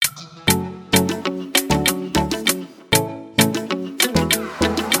Hi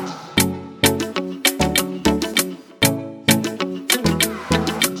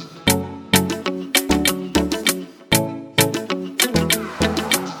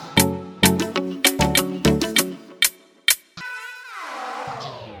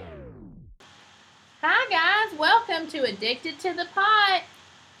guys, welcome to Addicted to the Pot.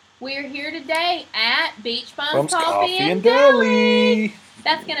 We're here today at Beach Bums Coffee and Deli.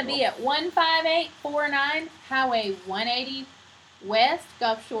 That's going to be at 15849 Highway 180 West,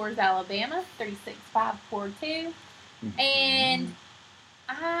 Gulf Shores, Alabama, 36542. And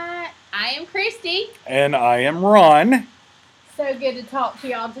I am Christy. And I am Ron. So good to talk to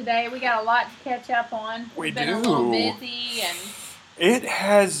y'all today. We got a lot to catch up on. We've been a little busy and it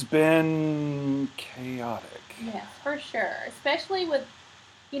has been chaotic. yes, for sure. Especially with,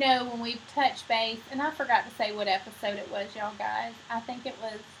 when we've touched base, and I forgot to say what episode it was, y'all guys. I think it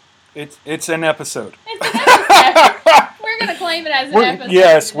was... It's an episode. It's an episode. We're going to claim it as an episode.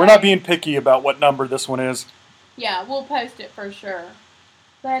 Yes, today. we're not being picky about what number this one is. Yeah, we'll post it for sure.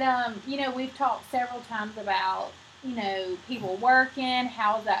 But, we've talked several times about, people working,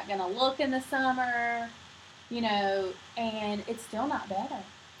 how is that going to look in the summer, and it's still not better.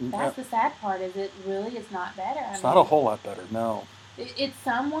 That's the sad part, is it really is not better. It's not a whole lot better, no. It's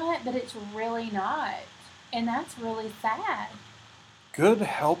somewhat, but it's really not. And that's really sad. Good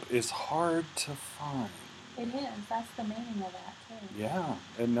help is hard to find. It is. That's the meaning of that, too. Yeah,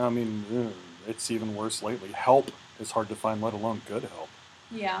 and it's even worse lately. Help is hard to find, let alone good help.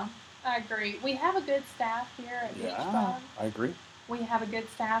 Yeah, I agree. We have a good staff here at Beach Bums. I agree. We have a good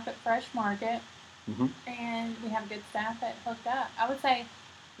staff at Fresh Market. Mm-hmm. And we have a good staff at Hooked Up. I would say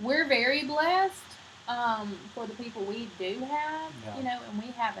we're very blessed for the people we do have, and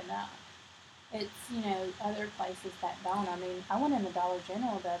we have enough. It's, other places that don't. I mean, I went in the Dollar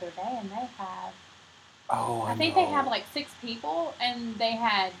General the other day, and they have, I think they have like 6 people, and they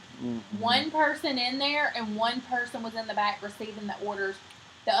had one person in there, and one person was in the back receiving the orders.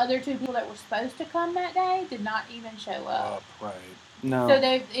 The other 2 people that were supposed to come that day did not even show up. Right. No. So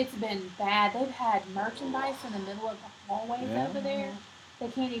it's been bad. They've had merchandise in the middle of the hallways over there. They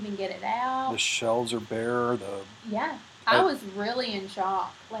can't even get it out. The shelves are bare. I was really in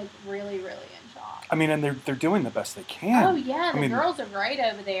shock. Like, really, really in shock. I mean, and they're doing the best they can. Oh, yeah. The girls are great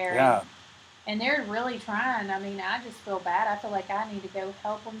over there. Yeah. And they're really trying. I mean, I just feel bad. I feel like I need to go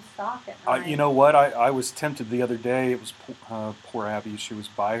help them stock it. Right? You know what? I was tempted the other day. It was poor Abby. She was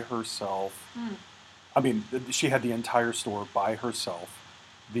by herself. I mean, she had the entire store by herself.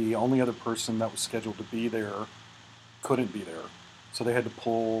 The only other person that was scheduled to be there couldn't be there. So they had to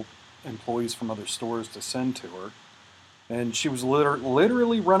pull employees from other stores to send to her. And she was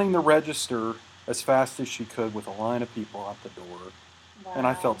literally running the register as fast as she could with a line of people out the door. Wow. And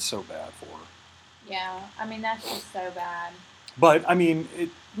I felt so bad for her. Yeah, I mean, that's just so bad. But, I mean,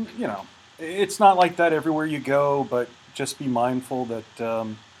 it's not like that everywhere you go, but just be mindful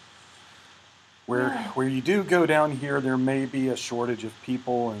that where you do go down here, there may be a shortage of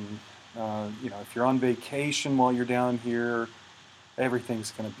people. And, if you're on vacation while you're down here,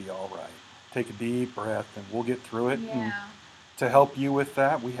 everything's going to be all right. Take a deep breath, and we'll get through it. Yeah. And to help you with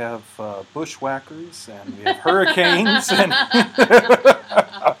that, we have bushwhackers, and we have hurricanes. And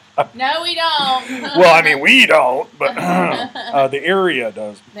No, we don't. well, I mean, we don't, but the area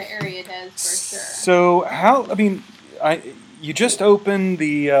does. The area does, for sure. So you just opened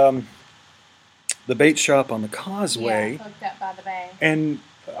the bait shop on the Causeway. Yeah, Hooked Up by the Bay. And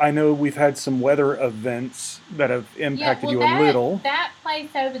I know we've had some weather events that have impacted you a little. That place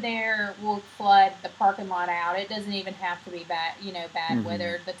over there will flood the parking lot out. It doesn't even have to be bad,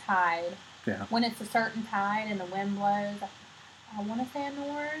 weather. The tide. Yeah. When it's a certain tide and the wind blows, I want to say a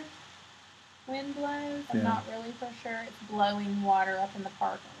north wind blows. I'm not really for sure. It's blowing water up in the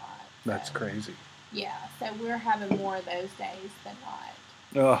parking lot. So. That's crazy. Yeah, so we're having more of those days than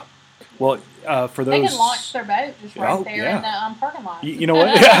not. Well, for those... They can launch their boat just right there in the parking lot. You know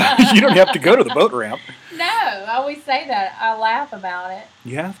what? Yeah, you don't have to go to the boat ramp. No, I always say that. I laugh about it.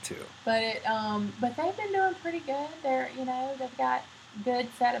 You have to. But but they've been doing pretty good. They're, they've got good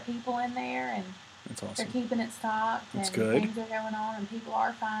set of people in there, and that's awesome. They're keeping it stocked, that's and good. Things are going on, and people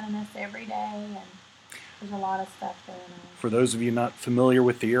are finding us every day, and there's a lot of stuff going on. For those of you not familiar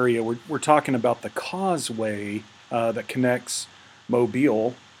with the area, we're talking about the Causeway that connects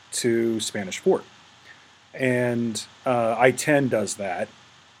Mobile to Spanish Fort. And I-10 does that.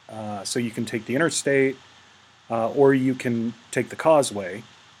 So you can take the interstate, or you can take the Causeway.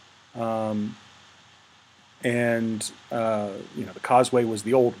 The Causeway was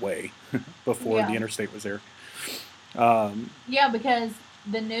the old way before the interstate was there. Because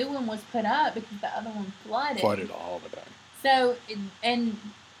the new one was put up because the other one flooded. Flooded all the time. So, and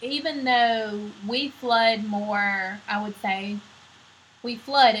even though we flood more, I would say, we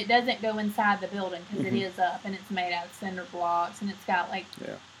flood, it doesn't go inside the building because it is up and it's made out of cinder blocks and it's got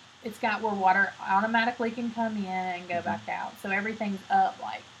it's got where water automatically can come in and go back out. So everything's up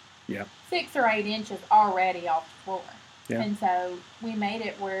like 6 or 8 inches already off the floor. Yeah. And so we made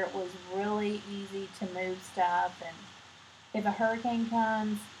it where it was really easy to move stuff. And if a hurricane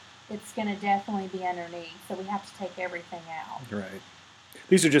comes, it's going to definitely be underneath. So we have to take everything out. Right.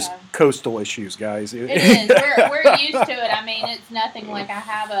 These are just coastal issues, guys. It is. We're used to it. I mean, it's nothing like I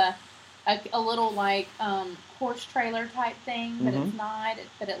have a little like horse trailer type thing, but it's not.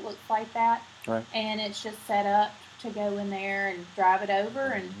 But it looks like that. Right. And it's just set up to go in there and drive it over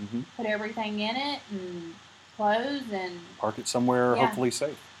and put everything in it and close and park it somewhere hopefully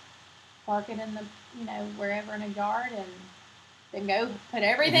safe. Park it in the wherever in a yard and then go put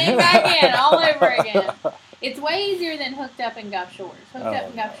everything back in all over again. It's way easier than Hooked Up in Gulf Shores. Hooked Up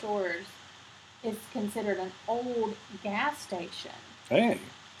in Gulf Shores is considered an old gas station. Hey.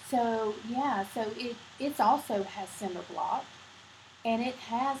 So it also has cinder block, and it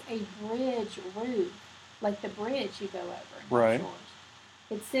has a bridge roof, like the bridge you go over in Gulf Shores.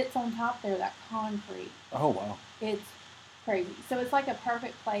 It sits on top there, that concrete. Oh, wow. It's crazy. So it's like a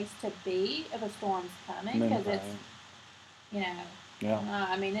perfect place to be if a storm's coming because it's,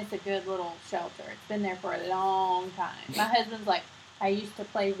 I mean, it's a good little shelter. It's been there for a long time. My husband's like, I used to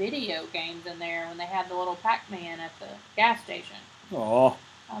play video games in there when they had the little Pac-Man at the gas station. Oh.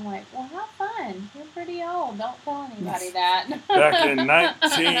 I'm like, well, how fun. You're pretty old. Don't tell anybody that. Back in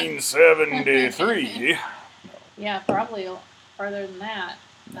 1973. Yeah, probably further than that.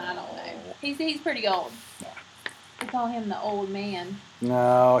 I don't know. He's pretty old. We call him the old man.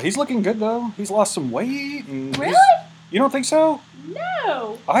 No, he's looking good, though. He's lost some weight. And really? You don't think so?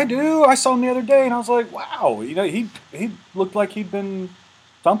 No. I do. I saw him the other day, and I was like, wow. He looked like he'd been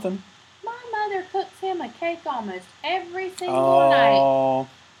something. My mother cooks him a cake almost every single night.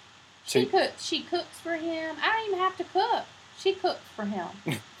 She cooks for him. I don't even have to cook. She cooks for him.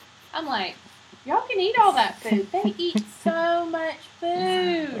 I'm like, y'all can eat all that food. They eat so much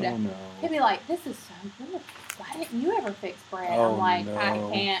food. Oh, no. He'll be like, this is so good. Why didn't you ever fix bread? I'm like, no. I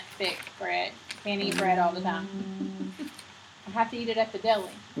can't fix bread. Can't eat bread all the time. I have to eat it at the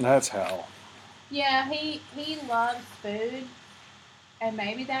deli. That's how. Yeah, he loves food. And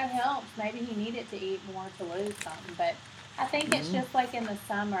maybe that helps. Maybe he needed to eat more to lose something. But I think it's just like in the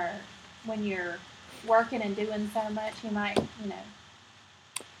summer when you're working and doing so much, you might,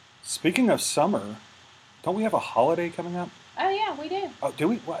 Speaking of summer, don't we have a holiday coming up? Oh, yeah, we do. Oh, do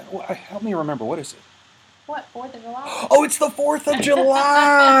we? Help me remember. What is it? What, 4th of July? Oh, it's the 4th of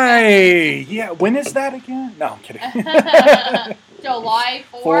July! Yeah, when is that again? No, I'm kidding. July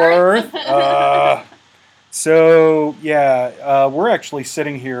 4th. We're actually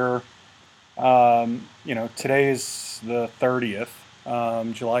sitting here, today is the 30th.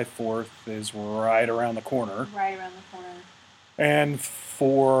 July 4th is right around the corner. Right around the corner. And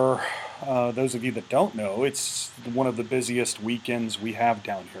for those of you that don't know, it's one of the busiest weekends we have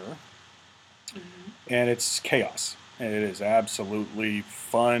down here. And it's chaos. And it is absolutely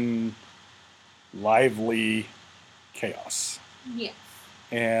fun, lively chaos. Yes.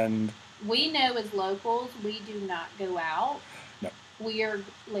 And we know as locals, we do not go out. No. We are,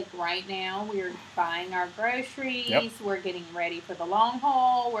 like right now, we're buying our groceries. Yep. We're getting ready for the long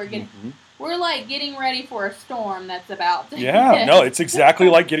haul. We're like getting ready for a storm that's about to hit. No, it's exactly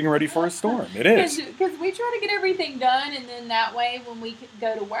like getting ready for a storm. It is. Because we try to get everything done, and then that way when we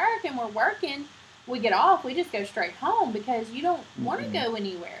go to work and we're working, we get off, we just go straight home because you don't want to go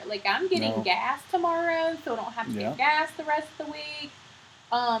anywhere. Like, I'm getting gas tomorrow, so I don't have to get gas the rest of the week.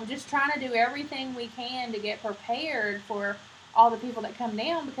 Just trying to do everything we can to get prepared for all the people that come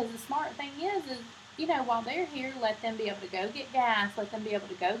down, because the smart thing is while they're here, let them be able to go get gas, let them be able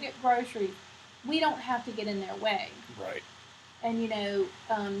to go get groceries. We don't have to get in their way. Right. And, a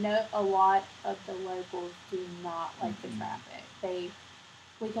lot of the locals do not like the traffic.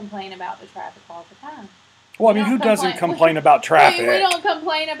 We complain about the traffic all the time. Well, I mean, who doesn't complain about traffic? We don't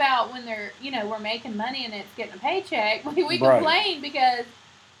complain about when they're, we're making money and it's getting a paycheck. We complain because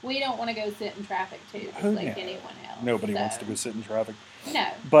we don't want to go sit in traffic too, just like anyone else. Nobody wants to go sit in traffic. No.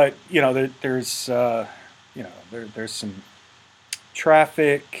 But, there's some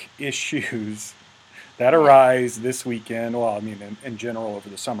traffic issues that arise this weekend. Well, I mean, in general over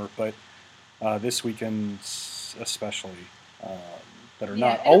the summer, but this weekend especially. That are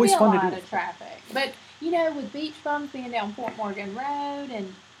not always fun to do. A lot of traffic. But, with beach bums being down Fort Morgan Road,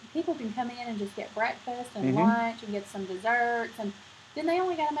 and people can come in and just get breakfast and lunch and get some desserts. And then they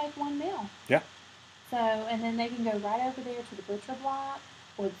only got to make one meal. Yeah. So, and then they can go right over there to the butcher block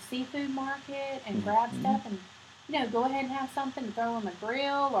or the seafood market and grab stuff and, go ahead and have something to throw on the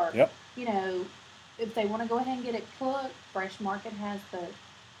grill or, if they want to go ahead and get it cooked, Fresh Market has the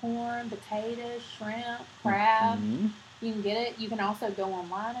corn, potatoes, shrimp, crab. Mm-hmm. You can get it. You can also go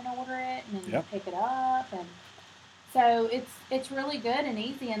online and order it and then pick it up. And so it's really good and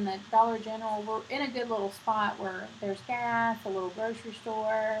easy. In the Dollar General, we're in a good little spot where there's gas, a little grocery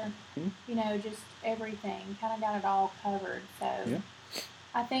store, just everything. Kind of got it all covered. So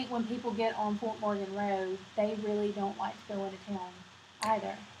I think when people get on Fort Morgan Road, they really don't like to go into town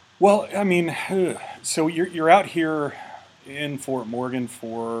either. Well, I mean, so you're out here in Fort Morgan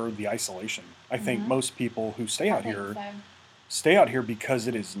for the isolation. I think most people who stay out here because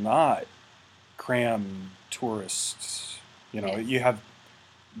it is not cram tourists. You have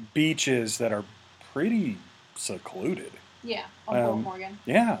beaches that are pretty secluded. Yeah, on Fort Morgan.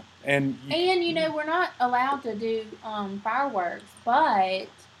 Yeah, and we're not allowed to do fireworks, but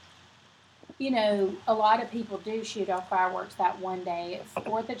a lot of people do shoot off fireworks that one day. It's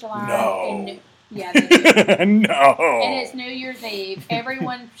 4th of July. No. Yeah, they do. No. And it's New Year's Eve.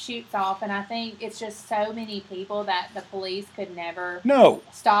 Everyone shoots off, and I think it's just so many people that the police could never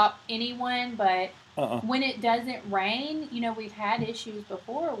stop anyone. But when it doesn't rain, we've had issues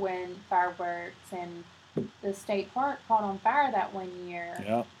before when fireworks and the state park caught on fire that one year.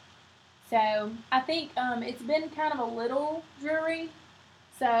 Yeah. So I think it's been kind of a little dreary.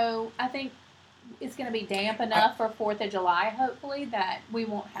 So I think it's going to be damp enough for 4th of July, hopefully, that we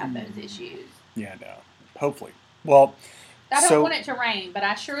won't have those issues. Yeah, no. Hopefully. Well, I don't want it to rain, but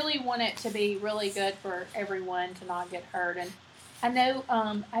I surely want it to be really good for everyone to not get hurt. And I know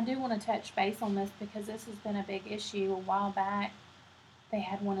I do want to touch base on this because this has been a big issue. A while back, they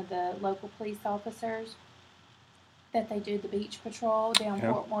had one of the local police officers that they do the beach patrol down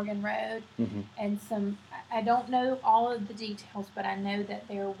Fort Morgan Road. Mm-hmm. And I don't know all of the details, but I know that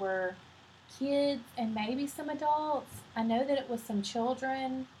there were kids and maybe some adults. I know that it was some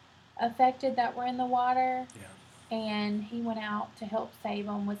children affected that were in the water. Yeah. And he went out to help save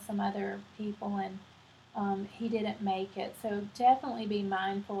them with some other people, and he didn't make it. So definitely be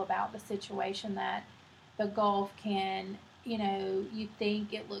mindful about the situation that the Gulf can, you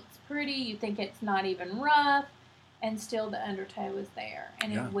think it looks pretty, you think it's not even rough, and still the undertow is there,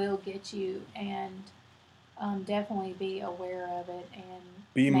 and it will get you. And definitely be aware of it and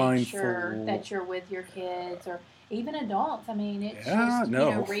be make mindful. Sure that you're with your kids or even adults. I mean, it's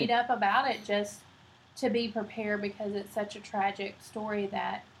just read up about it just to be prepared because it's such a tragic story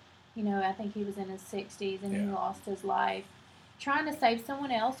that I think he was in his 60s and he lost his life trying to save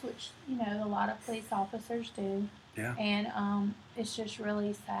someone else, which a lot of police officers do. Yeah. And it's just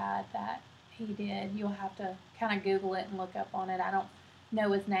really sad that he did. You'll have to kind of Google it and look up on it. I don't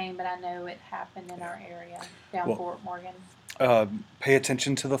know his name, but I know it happened in our area down Fort Morgan. Pay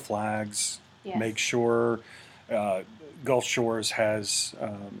attention to the flags. Yes. Make sure Gulf Shores has.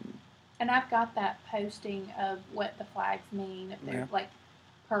 And I've got that posting of what the flags mean. If they're like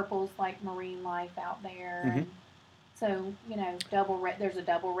purple's like marine life out there. Mm-hmm. And so double red. There's a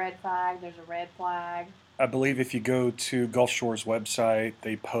double red flag. There's a red flag. I believe if you go to Gulf Shores website,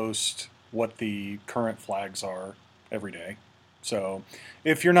 they post what the current flags are every day. So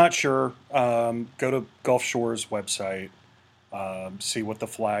if you're not sure, go to Gulf Shores website, see what the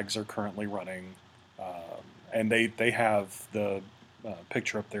flags are currently running. And they have the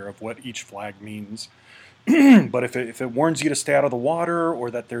picture up there of what each flag means. But if it warns you to stay out of the water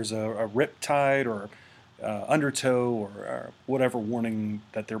or that there's a rip tide or undertow or whatever warning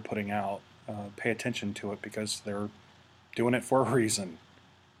that they're putting out, pay attention to it because they're doing it for a reason.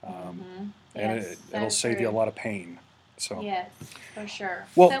 And it'll save you a lot of pain. So. Yes, for sure.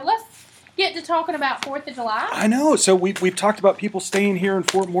 Well, so let's get to talking about 4th of July. I know. So we've talked about people staying here in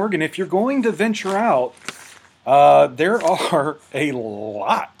Fort Morgan. If you're going to venture out, there are a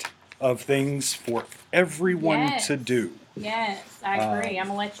lot of things for everyone to do. Yes, I agree. I'm going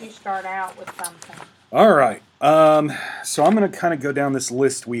to let you start out with something. All right. So I'm going to kind of go down this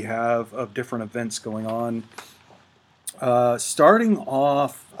list we have of different events going on. Starting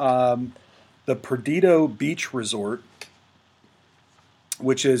off, the Perdido Beach Resort,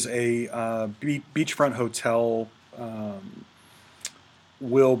 which is a beachfront hotel,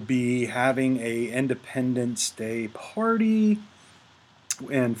 will be having a Independence Day party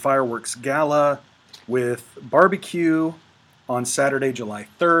and fireworks gala with barbecue on Saturday, July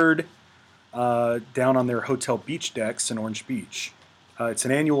 3rd, down on their hotel beach decks in Orange Beach. It's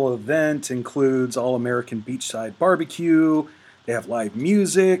an annual event, includes all-American beachside barbecue. They have live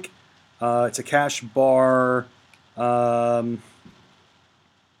music. It's a cash bar.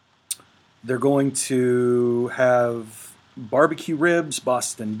 They're going to have barbecue ribs,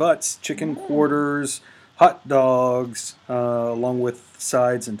 Boston butts, chicken quarters, hot dogs, along with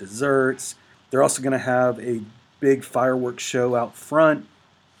sides and desserts. They're also going to have a big fireworks show out front.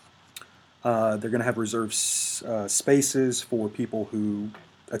 They're going to have reserved spaces for people who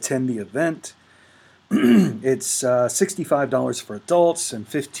attend the event. It's $65 for adults and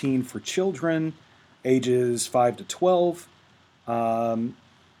 $15 for children, ages 5 to 12,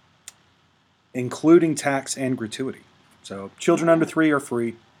 including tax and gratuity. So children under 3 are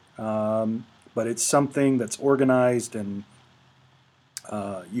free, but it's something that's organized, and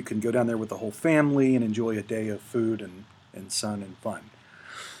you can go down there with the whole family and enjoy a day of food and sun and fun.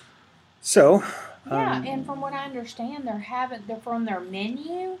 So, yeah, and from what I understand, they're from their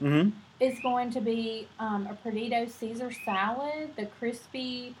menu is going to be a Perdido Caesar salad, the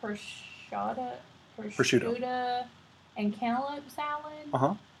crispy prosciutto and cantaloupe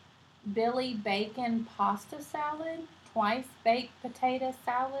salad, Billy bacon pasta salad, twice baked potato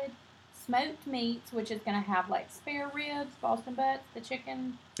salad, smoked meats, which is going to have like spare ribs, Boston butts, the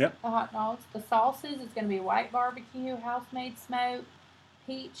chicken, the hot dogs, the sauces is going to be white barbecue, house-made smoke,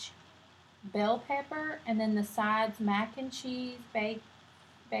 peach, bell pepper, and then the sides mac and cheese,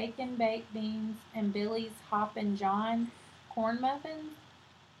 bacon, baked beans, and Billy's Hoppin' John corn muffins.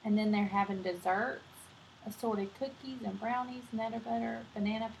 And then they're having desserts, assorted cookies and brownies, nutter butter,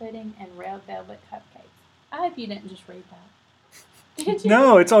 banana pudding, and red velvet cupcakes. I hope you didn't just read that. Did you?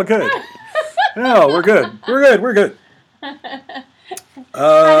 No, it's all good. No, we're good. We're good. I didn't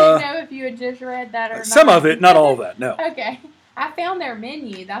know if you had just read that or not. Some of it, not all of that, no. Okay. I found their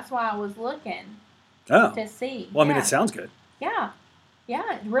menu. That's why I was looking to see. Well, I mean, it sounds good. Yeah.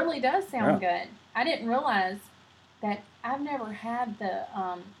 Yeah, it really does sound good. I didn't realize that I've never had the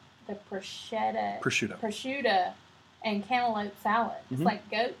prosciutto and cantaloupe salad. It's like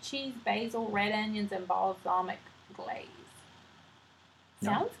goat cheese, basil, red onions, and balsamic glaze.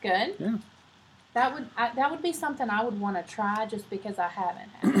 Sounds good. Yeah. That would be something I would want to try just because I haven't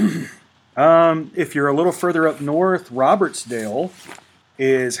had it. If you're a little further up north, Robertsdale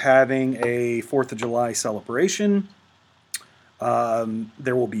is having a 4th of July celebration.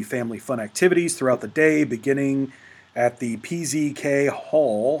 There will be family fun activities throughout the day, beginning at the PZK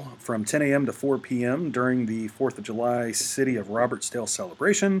Hall from 10 a.m. to 4 p.m. during the 4th of July City of Robertsdale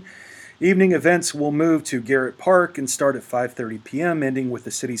celebration. Evening events will move to Garrett Park and start at 5:30 p.m., ending with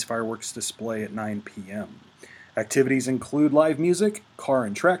the city's fireworks display at 9 p.m. Activities include live music, car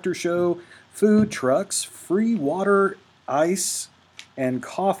and tractor show, food trucks, free water, ice, and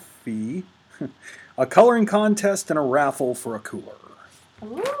coffee, a coloring contest, and a raffle for a cooler.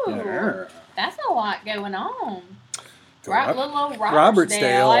 Ooh, yeah. That's a lot going on. Little old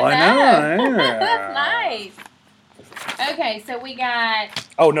Robertsdale, I know. That's nice. Okay, so we got...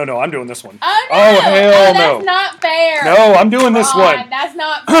 Oh, no, I'm doing this one. Oh, no. Oh, hell no. That's not fair. No, I'm doing this one. That's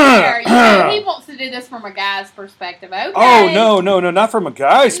not fair. You know, he wants to do this from a guy's perspective. Okay. Oh, no, not from a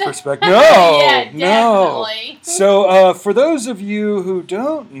guy's perspective. No, yeah, definitely. So, for those of you who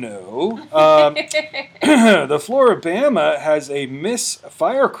don't know, the Floribama has a Miss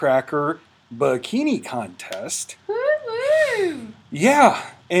Firecracker bikini contest. Woo-hoo. Yeah,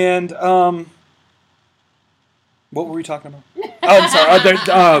 and... what were we talking about? Oh, I'm sorry.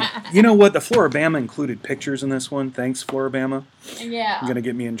 You know what? The Floribama included pictures in this one. Thanks, Floribama. Yeah. You're going to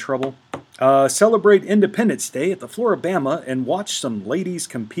get me in trouble. Celebrate Independence Day at the Floribama and watch some ladies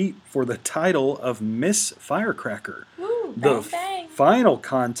compete for the title of Miss Firecracker. Ooh, the final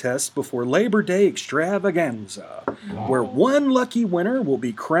contest before Labor Day extravaganza, where one lucky winner will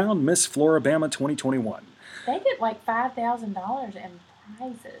be crowned Miss Floribama 2021. They get like $5,000 in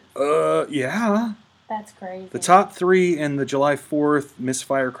prizes. Yeah. That's crazy. The top 3 in the July 4th Miss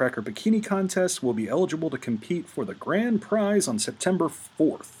Firecracker Bikini Contest will be eligible to compete for the grand prize on September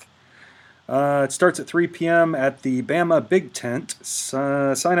 4th. It starts at 3 p.m. at the Bama Big Tent.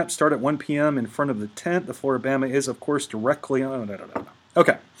 Sign-ups start at 1 p.m. in front of the tent. The Floribama is, of course, directly on...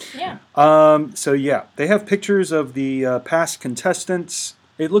 Okay. Yeah. So, yeah, they have pictures of the past contestants.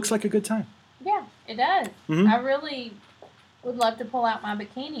 It looks like a good time. Yeah, it does. Mm-hmm. I really would love to pull out my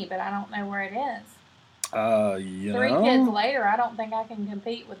bikini, but I don't know where it is. 3 kids later, I don't think I can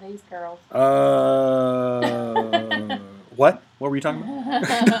compete with these girls. What? What were you talking about?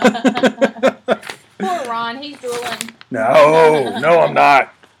 Poor Ron, he's drooling. No, I'm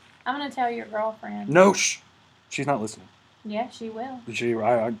not. I'm going to tell your girlfriend. No, she's not listening. Yeah, she will. She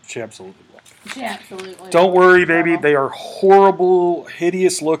absolutely will. She absolutely will. Don't worry, baby. They are horrible,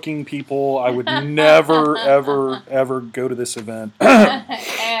 hideous-looking people. I would never, ever go to this event.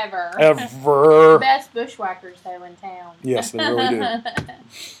 Ever. Ever. The best bushwhackers, though, in town. Yes, they really do.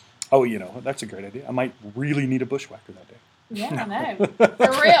 Oh, that's a great idea. I might really need a bushwhacker that day. Yeah, I know.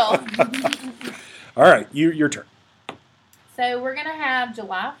 For real. All right, your turn. So we're going to have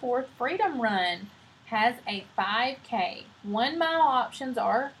July 4th Freedom Run. Has a 5K. 1 mile options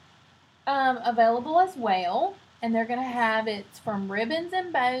are available as well. And they're going to have it's from ribbons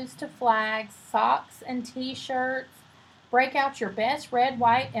and bows to flags, socks and t-shirts. Break out your best red,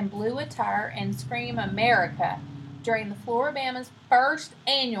 white, and blue attire and scream America during the Floribama's first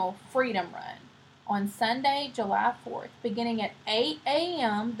annual Freedom Run. On Sunday, July 4th, beginning at 8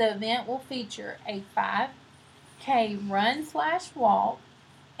 a.m., the event will feature a 5K run/walk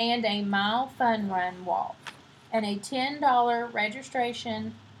and a mile fun run walk. And a $10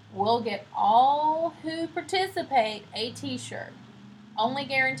 registration will get all who participate a t-shirt. Only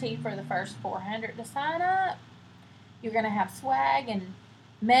guaranteed for the first 400 to sign up. You're going to have swag and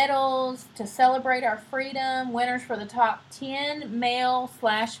medals to celebrate our freedom. Winners for the top 10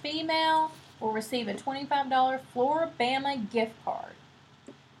 male/female will receive a $25 Floribama gift card.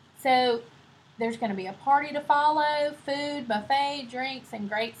 So there's going to be a party to follow, food, buffet, drinks, and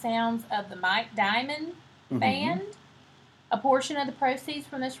great sounds of the Mike Diamond Band. A portion of the proceeds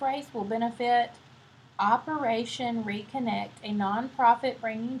from this race will benefit Operation Reconnect, a nonprofit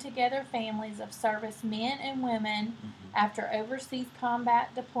bringing together families of service men and women after overseas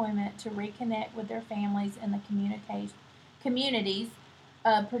combat deployment to reconnect with their families in the communities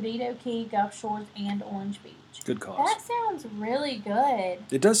of Perdido Key, Gulf Shores, and Orange Beach. Good cause. That sounds really good.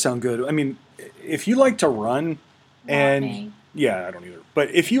 It does sound good. I mean, if you like to run, Not me. Yeah, I don't either. But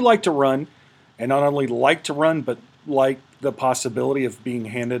if you like to run, and not only like to run, but like the possibility of being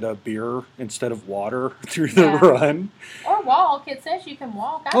handed a beer instead of water through the run. Or walk. It says you can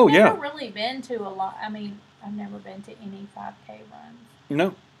walk. I've never really been to a lot. I mean, I've never been to any 5K runs.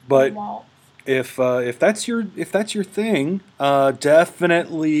 No, but walks. If that's your thing,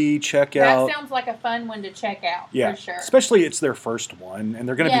 definitely check out. That sounds like a fun one to check out. Yeah, for sure. Especially it's their first one, and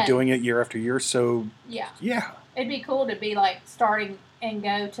they're going to be doing it year after year. So yeah, it'd be cool to be like starting and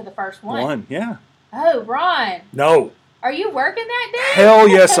go to the first one. Yeah. Oh, Ron. No. Are you working that day? Hell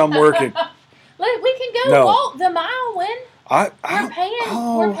yes, I'm working. Look, we can go walk the mile one.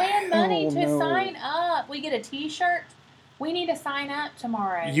 We're paying money to sign up. We get a T-shirt. We need to sign up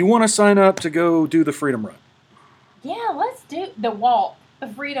tomorrow. You want to sign up to go do the Freedom Run? Yeah, let's do the walk. The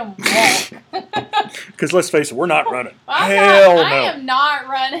Freedom Walk. Because let's face it, we're not running. I am not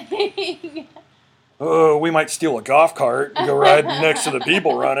running. Oh, we might steal a golf cart and go ride next to the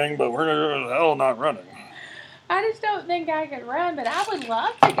people running, but we're hell not running. I just don't think I could run, but I would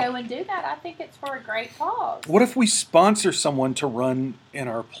love to go and do that. I think it's for a great cause. What if we sponsor someone to run in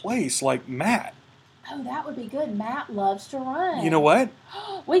our place, like Matt? Oh, that would be good. Matt loves to run. You know what?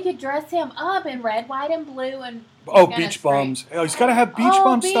 We could dress him up in red, white, and blue, and beach bums. Oh, he's got to have beach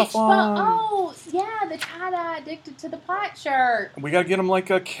bum stuff on. Oh, yeah, the tie-dye Addicted to the Plaque shirt. We got to get him like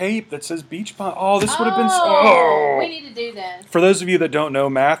a cape that says beach bum. Oh, this would have been. Oh, we need to do this. For those of you that don't know,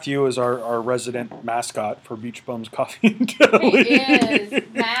 Matthew is our resident mascot for Beach Bums Coffee and Deli. He is.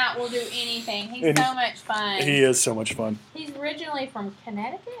 Matt will do anything. He's so much fun. He is so much fun. He's originally from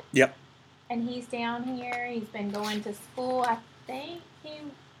Connecticut. Yep. And he's down here. He's been going to school. I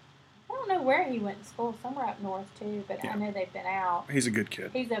don't know where he went to school. Somewhere up north, too. But I know they've been out. He's a good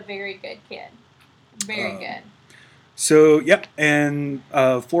kid. He's a very good kid. Very good. So, yep. And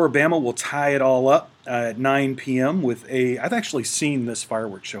Floribama will tie it all up at 9 p.m. with I've actually seen this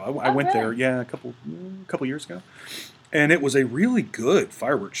fireworks show. I went there, a couple years ago. And it was a really good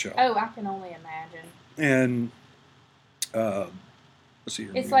fireworks show. Oh, I can only imagine. And let's see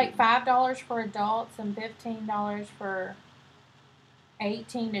here. It's like $5 for adults and $15 for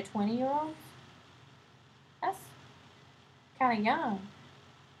 18 to 20-year-olds. That's kind of young.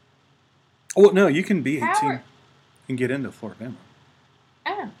 Well, no, you can be 18 and get into Floribama.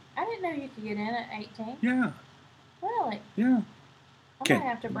 Oh, I didn't know you could get in at 18. Yeah. Really? Yeah. I'm going to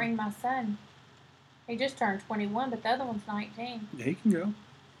have to bring my son. He just turned 21, but the other one's 19. Yeah, he can go.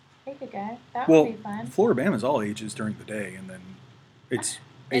 He could go. That would be fun. Floribama's all ages during the day, and then it's...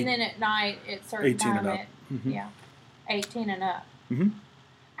 And then at night, it's certain 18 time and up. Yeah, 18 and up. Mm-hmm.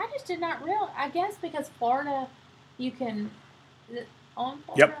 I just did not realize. I guess because Florida, you can... On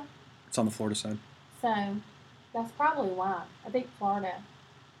Florida? Yep. It's on the Florida side. So, that's probably why. I think Florida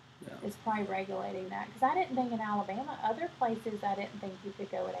is probably regulating that. Because I didn't think in Alabama, other places, I didn't think you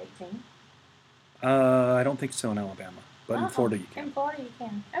could go at 18. I don't think so in Alabama. But in Florida, you can. In Florida, you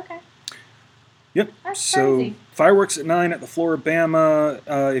can. Okay. Yep. That's crazy. Fireworks at 9 at the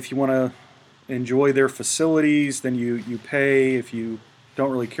Floribama. If you want to enjoy their facilities, then you pay. If you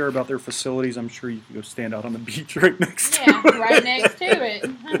don't really care about their facilities, I'm sure you can go stand out on the beach right next to Yeah, it. right next to it.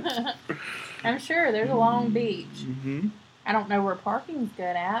 I'm sure there's a long beach. Mm-hmm. I don't know where parking's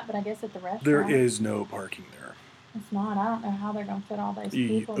good at, but I guess at the restaurant. There is no parking there. It's not. I don't know how they're going to fit all those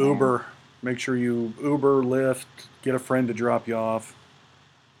people Uber. there. Make sure you Uber, Lyft, get a friend to drop you off.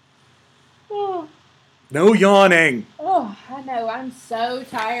 Oh. No yawning. Oh, I know. I'm so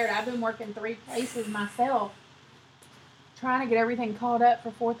tired. I've been working 3 places myself, trying to get everything caught up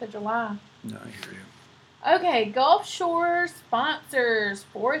for 4th of July. No, I hear you. Okay, Gulf Shores sponsors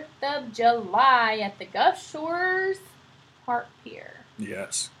 4th of July at the Gulf Shores Park Pier.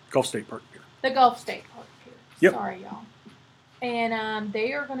 Yes, Gulf State Park Pier. The Gulf State Park Pier. Yep. Sorry, y'all. And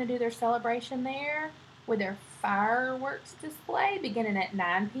they are going to do their celebration there with their fireworks display beginning at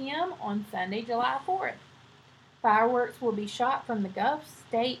 9 p.m. on Sunday, July 4th. Fireworks will be shot from the Gulf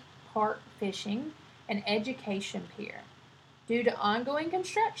State Park Fishing and Education Pier. Due to ongoing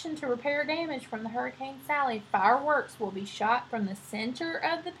construction to repair damage from the Hurricane Sally, fireworks will be shot from the center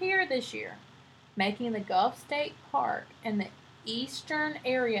of the pier this year, making the Gulf State Park and the eastern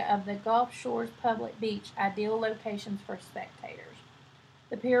area of the Gulf Shores Public Beach ideal locations for spectators.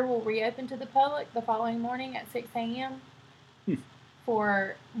 The pier will reopen to the public the following morning at 6 a.m.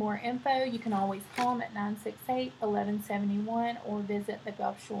 For more info, you can always call them at 968-1171 or visit the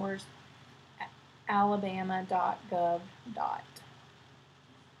Gulf Shores alabama.gov.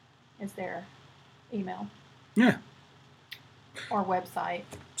 Is their email. Yeah. Or website.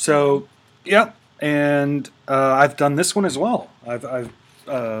 So, yep. And I've done this one as well. I've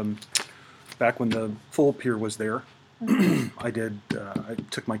back when the full pier was there, I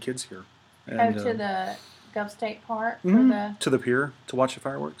took my kids here. And, to the Gulf State Park? To the pier to watch the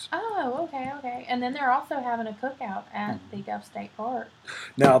fireworks. Oh, okay. And then they're also having a cookout at the Gulf State Park.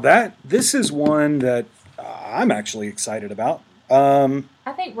 Now this is one that I'm actually excited about. I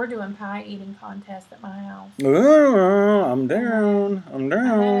think we're doing pie eating contest at my house. I'm down.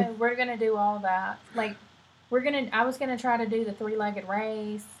 We're gonna do all that. Like, I was gonna try to do the 3-legged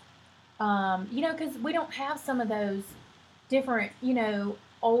race. Because we don't have some of those different,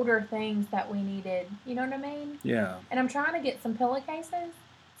 older things that we needed. You know what I mean? Yeah. And I'm trying to get some pillowcases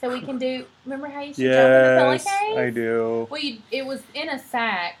so we can do. Remember how you used to yes, jump in the pillowcase? I do. Well, it was in a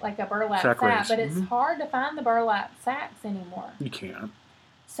sack, like a burlap sack, race. but it's hard to find the burlap sacks anymore. You can't.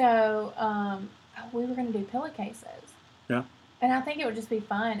 So we were going to do pillowcases. Yeah. And I think it would just be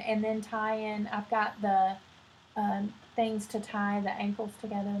fun. And then tie in. I've got the things to tie the ankles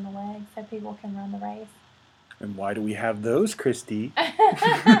together and the legs so people can run the race. And why do we have those, Christy? I'm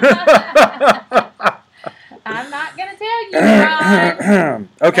not going to tell you, Ron.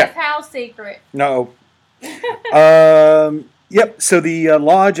 Okay. That's house secret. No. Yep. So the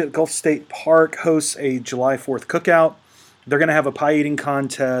lodge at Gulf State Park hosts a July 4th cookout. They're going to have a pie eating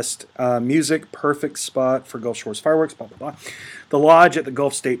contest, music, perfect spot for Gulf Shores fireworks, blah, blah, blah. The lodge at the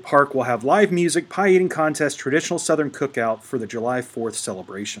Gulf State Park will have live music, pie eating contest, traditional Southern cookout for the July 4th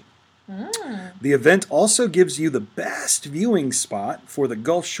celebration. The event also gives you the best viewing spot for the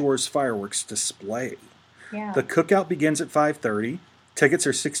Gulf Shores fireworks display. Yeah. The cookout begins at 5:30. Tickets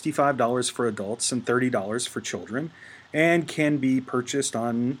are $65 for adults and $30 for children, and can be purchased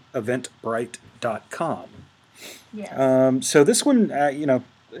on eventbrite.com. Yes. So this one,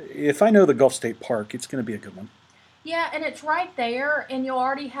 if I know the Gulf State Park, it's going to be a good one. Yeah, and it's right there, and you'll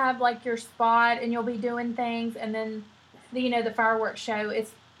already have like your spot, and you'll be doing things, and then the fireworks show.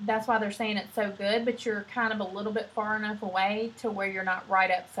 That's why they're saying it's so good, but you're kind of a little bit far enough away to where you're not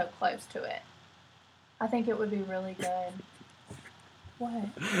right up so close to it. I think it would be really good. What?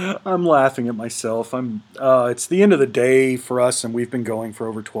 I'm laughing at myself. It's the end of the day for us, and we've been going for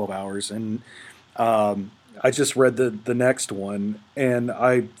over 12 hours, and I just read the next one, and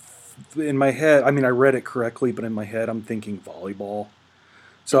in my head, I read it correctly, but in my head, I'm thinking volleyball.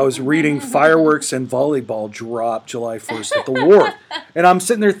 So I was reading fireworks and volleyball drop July 1st at the wharf. And I'm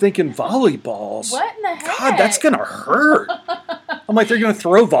sitting there thinking, volleyballs? What in the heck? God, that's going to hurt. I'm like, they're going to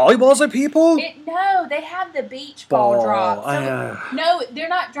throw volleyballs at people? No, they have the beach ball drop. No, they're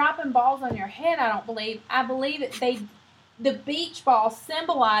not dropping balls on your head, I don't believe. I believe the beach ball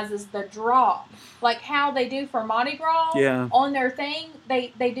symbolizes the drop. Like how they do for Mardi Gras on their thing.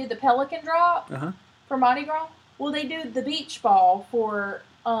 They do the pelican drop for Mardi Gras. Well, they do the beach ball for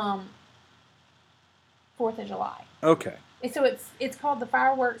 4th of July. Okay. So it's called the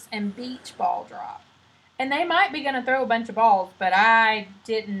fireworks and beach ball drop. And they might be going to throw a bunch of balls, but I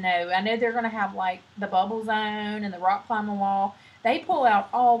didn't know. I know they're going to have like the bubble zone and the rock climbing wall. They pull out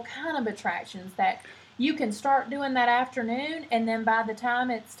all kind of attractions that you can start doing that afternoon, and then by the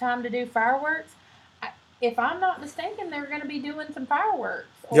time it's time to do fireworks, if I'm not mistaken, they're going to be doing some fireworks.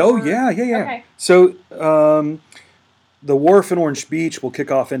 Oh, yeah. Okay. So, the Wharf in Orange Beach will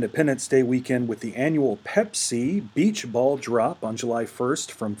kick off Independence Day weekend with the annual Pepsi Beach Ball Drop on July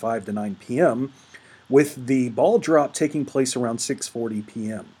 1st from 5 to 9 p.m., with the ball drop taking place around 6:40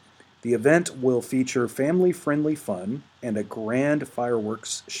 p.m. The event will feature family-friendly fun and a grand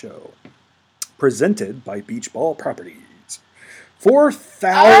fireworks show. Presented by Beach Ball Properties.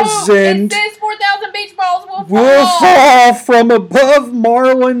 4,000 it says 4,000 beach balls will fall from above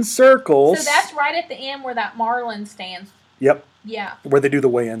Marlin Circle. So that's right at the end where that Marlin stands. Yep. Yeah. Where they do the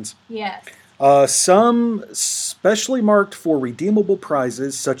weigh-ins. Yes. Some specially marked for redeemable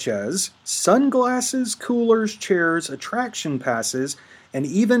prizes such as sunglasses, coolers, chairs, attraction passes, and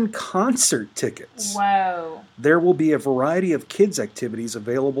even concert tickets. Whoa. There will be a variety of kids' activities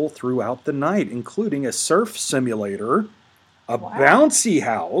available throughout the night, including a surf simulator, a bouncy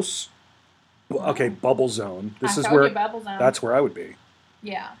house. Okay, Bubble Zone. This is where Bubble Zone. That's where I would be.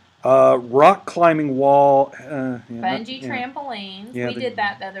 Yeah. Rock climbing wall. Bungee trampolines. We did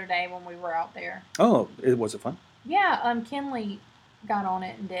that the other day when we were out there. Oh, was it fun? Yeah, Kinley got on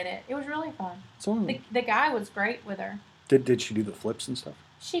it and did it. It was really fun. So the guy was great with her. Did she do the flips and stuff?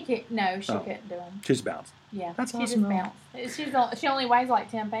 She couldn't do them. She just bounced. Yeah, that's she awesome. Just bounced. She only weighs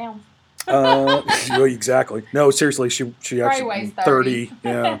like 10 pounds. Exactly. No, seriously, she actually weighs 30.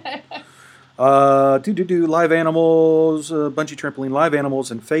 Yeah. Live animals, bungee trampoline, live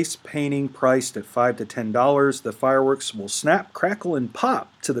animals, and face painting priced at $5 to $10. The fireworks will snap, crackle, and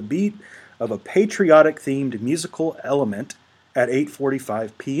pop to the beat of a patriotic-themed musical element at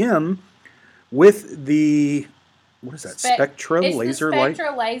 8:45 p.m. with the Spectra laser light?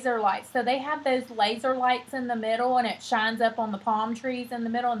 Spectra laser lights. So they have those laser lights in the middle, and it shines up on the palm trees in the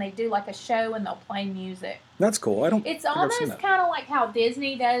middle, and they do like a show, and they'll play music. That's cool. It's almost kind of like how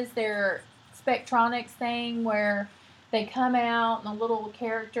Disney does their Spectronics thing, where they come out and the little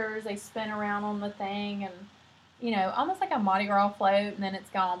characters, they spin around on the thing, and almost like a Mardi Gras float, and then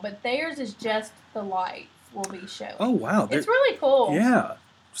it's gone. But theirs is just the lights will be shown. Oh wow, it's really cool. Yeah.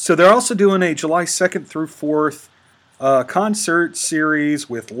 So they're also doing a July 2nd through 4th concert series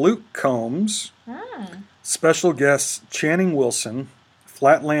with Luke Combs, special guests Channing Wilson,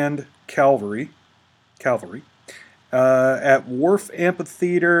 Flatland Calvary, at Wharf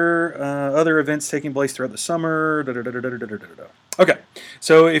Amphitheater, other events taking place throughout the summer. Okay,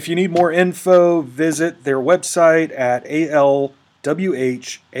 so if you need more info, visit their website at alwharf.com.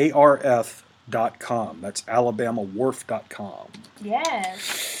 That's alabamawharf.com.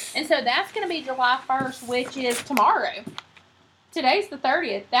 Yes. And so that's going to be July 1st, which is tomorrow. Today's the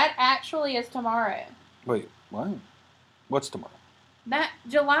 30th. That actually is tomorrow. Wait, what? What's tomorrow? That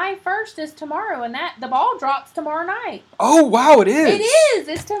July 1st is tomorrow, and the ball drops tomorrow night. Oh, wow, it is. It is.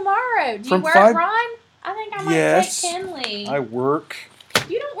 It's tomorrow. Do you work, Ron? I think I might take Kinley. I work.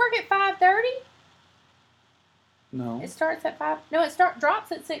 You don't work at 5:30? No. It starts at 5. No,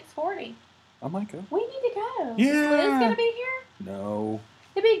 drops at 6:40. I might go. We need to go. Yeah. Is Liz going to be here? No.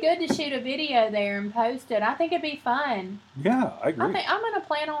 It'd be good to shoot a video there and post it. I think it'd be fun. Yeah, I agree. I'm going to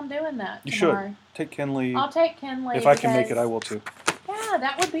plan on doing that You tomorrow. should. Take Kinley. I'll take Kinley. If I can make it, I will too. Yeah,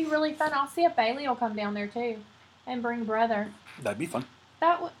 that would be really fun. I'll see if Bailey will come down there too and bring brother. That'd be fun.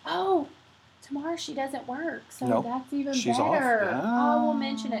 Tomorrow she doesn't work, so that's even She's better. Off. Yeah. I will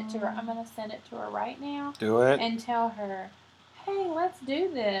mention it to her. I'm going to send it to her right now. Do it. And tell her, hey, let's do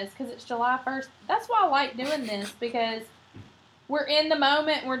this because it's July 1st. That's why I like doing this, because we're in the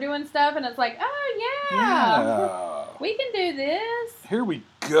moment, we're doing stuff, and it's like, oh, yeah. We can do this. Here we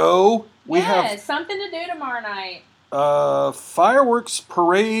go. We have something to do tomorrow night. Fireworks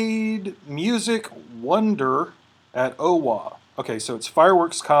Parade Music Wonder at OWA. Okay, so it's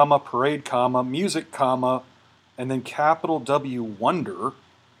fireworks, parade, music, and then capital W Wonder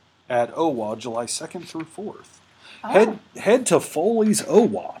at OWA, July 2nd through 4th. Oh. Head to Foley's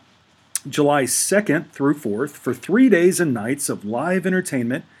OWA, July 2nd through 4th for 3 days and nights of live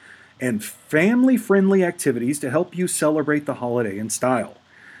entertainment and family-friendly activities to help you celebrate the holiday in style.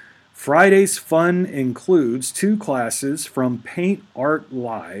 Friday's fun includes 2 classes from Paint Art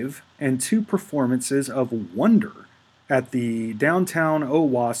Live and 2 performances of Wonder at the downtown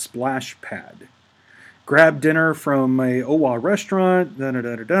OWA Splash Pad. Grab dinner from a OWA restaurant, and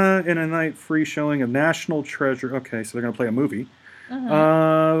a night free showing of National Treasure. Okay, so they're going to play a movie.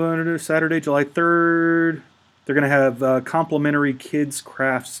 Saturday, July 3rd, they're going to have complimentary kids'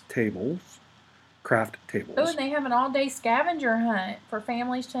 craft tables. Oh, and they have an all-day scavenger hunt for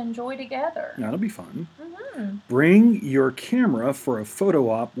families to enjoy together. That'll be fun. Mm-hmm. Bring your camera for a photo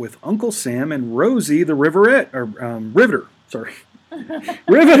op with Uncle Sam and Rosie the Riveter.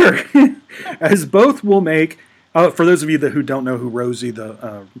 Riveter, as both will make. For those of you who don't know who Rosie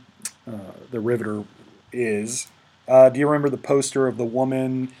the Riveter is, do you remember the poster of the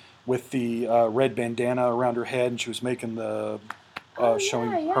woman with the red bandana around her head, and she was making the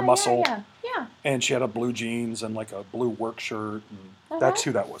showing her muscle, yeah, and she had a blue jeans and like a blue work shirt, and that's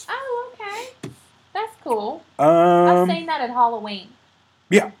who that was. Oh, okay, that's cool. I've seen that at Halloween.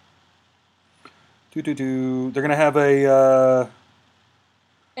 Yeah. They're gonna have a.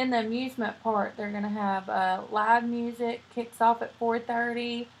 In the amusement part, they're gonna have live music. Kicks off at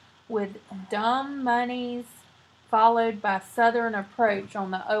 4:30 with Dumb Monies, followed by Southern Approach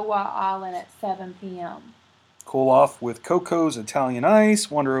on the Owa Island at 7 p.m. Cool off with Coco's Italian Ice.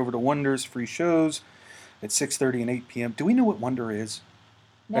 Wander over to Wonder's free shows at 6:30 and 8 p.m. Do we know what Wonder is?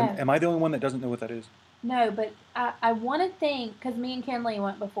 No. Am I the only one that doesn't know what that is? No, but I want to think, because me and Kenley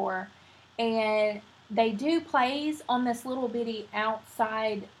went before, and they do plays on this little bitty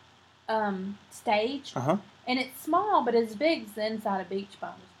outside stage. Uh-huh. And it's small, but it's big as the inside of Beach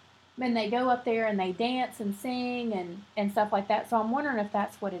Bums. I mean, they go up there and they dance and sing and stuff like that. So I'm wondering if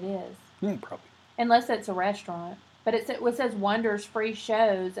that's what it is. Yeah, probably. Unless it's a restaurant. But it says Wonders free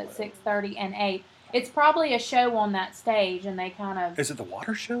shows at 6:30 and 8. It's probably a show on that stage, and they kind of... Is it the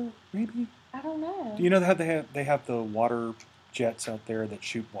water show, maybe? I don't know. Do you know that they have the water jets out there that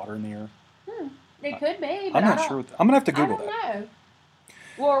shoot water in the air? It could be, but I'm not sure. I'm going to have to Google that. I don't know.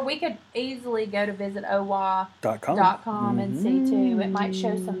 Or we could easily go to visit owa.com and see, too. It might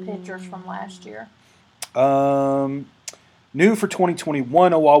show some pictures from last year. New for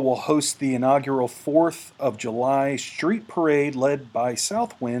 2021, OWA will host the inaugural 4th of July street parade led by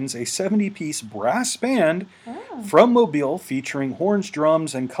Southwinds, a 70-piece brass band from Mobile featuring horns,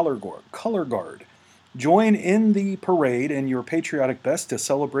 drums, and color guard. Join in the parade in your patriotic best to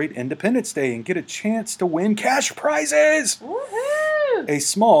celebrate Independence Day and get a chance to win cash prizes. Woohoo! A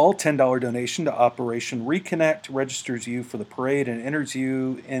small $10 donation to Operation Reconnect registers you for the parade and enters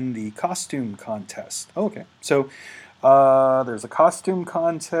you in the costume contest. Okay, so there's a costume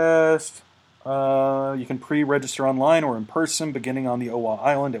contest. You can pre-register online or in person beginning on the Owa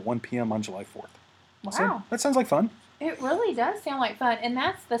Island at 1 p.m. on July 4th. Wow. So, that sounds like fun. It really does sound like fun. And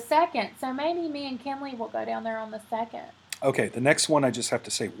that's the 2nd. So maybe me and Kenley will go down there on the 2nd. Okay, the next one I just have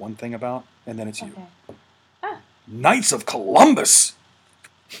to say one thing about, and then it's you. Okay. Knights of Columbus!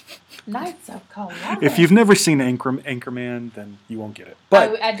 Knights of Columbus. If you've never seen Anchorman, then you won't get it.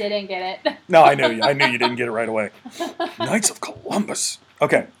 But I didn't get it. No, I knew you didn't get it right away. Knights of Columbus.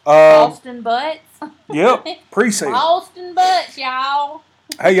 Okay. Boston Butts. Yep. Pre-sale. Boston Butts, y'all.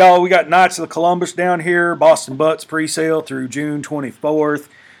 Hey, y'all. We got Knights of Columbus down here. Boston Butts pre-sale through June 24th.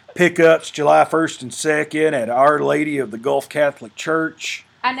 Pickups July 1st and 2nd at Our Lady of the Gulf Catholic Church.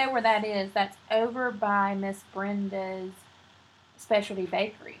 I know where that is. That's over by Miss Brenda's Specialty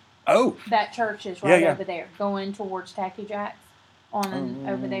Bakery. Oh. That church is right over there, going towards Tacky Jack's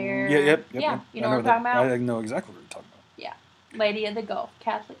over there. Yep. Yeah, you know what I'm talking about? I know exactly what you're talking about. Yeah. Lady of the Gulf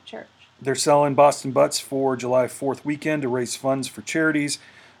Catholic Church. They're selling Boston Butts for July 4th weekend to raise funds for charities.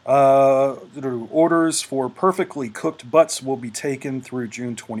 Orders for perfectly cooked butts will be taken through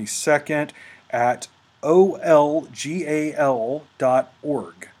June 22nd at olgal.org.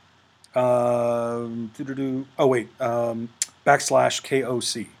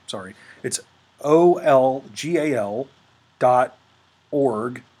 /KOC. Sorry. It's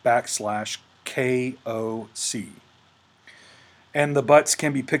olgal.org/KOC. And the butts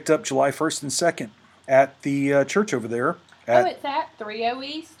can be picked up July 1st and 2nd at the church over there. It's at 30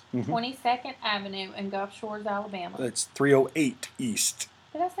 East 22nd Avenue in Gulf Shores, Alabama. It's 308 East.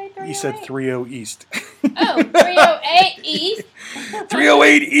 Did I say 308? You said 30 East. Oh, 308 East.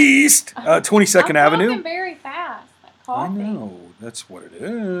 308 East, 22nd Avenue. I'm talking very fast. Like coffee. I know. That's what it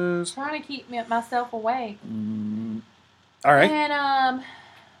is. Trying to keep myself awake. All right. And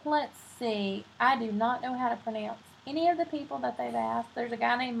let's see. I do not know how to pronounce any of the people that they've asked. There's a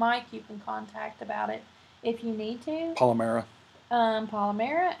guy named Mike you can contact about it if you need to. Palomera.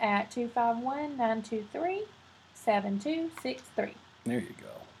 Palomera at 251-923-7263. There you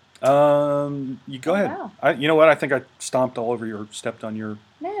go. You go ahead. Wow. You know what? I think I stepped on your...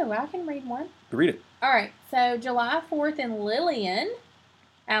 No, I can read one. Read it. All right. So July 4th in Lillian,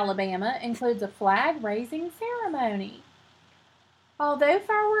 Alabama, includes a flag-raising ceremony. Although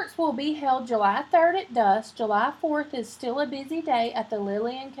fireworks will be held July 3rd at dusk, July 4th is still a busy day at the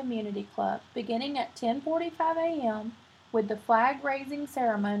Lillian Community Club, beginning at 10:45 a.m. with the flag-raising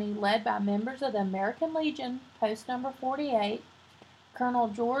ceremony led by members of the American Legion, Post Number 48. Colonel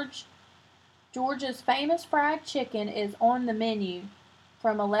George's famous fried chicken is on the menu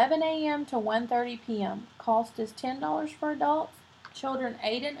from 11 a.m. to 1:30 p.m. Cost is $10 for adults Children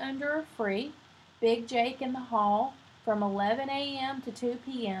 8 and under are free. Big Jake in the hall from 11 a.m. to 2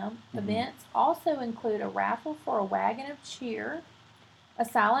 p.m. Mhm. Events also include a raffle for a wagon of cheer, a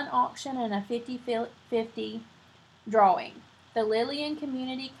silent auction, and a 50-50 drawing. The Lillian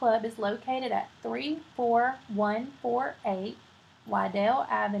Community Club is located at 34148 Wydell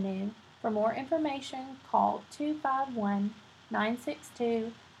Avenue. For more information, call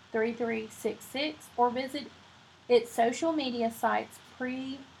 251-962-3366 or visit its social media sites.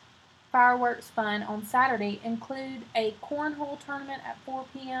 Pre-fireworks fun on Saturday include a cornhole tournament at 4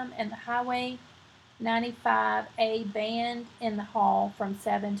 p.m. and the Highway 95A band in the hall from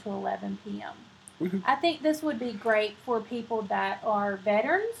 7 to 11 p.m. Woo-hoo. I think this would be great for people that are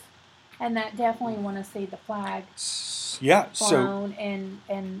veterans and that definitely want to see the flag flown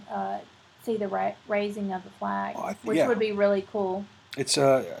and see the raising of the flag, which would be really cool. It's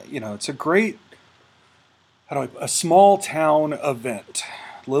it's a great, a small town event.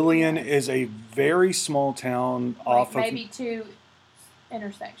 Lillian is a very small town off maybe 2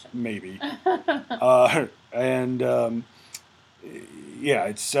 intersections. Maybe.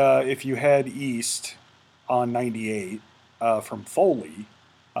 It's if you head east on 98 from Foley,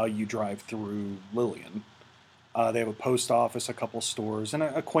 you drive through Lillian. They have a post office, a couple stores, and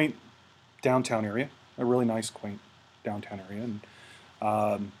a quaint downtown area. A really nice, quaint downtown area. And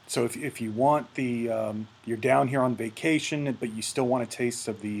so if you want you're down here on vacation, but you still want a taste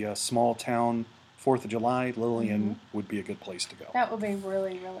of the small town 4th of July, Lillian would be a good place to go. That would be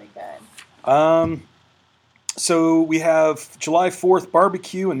really, really good. So we have July 4th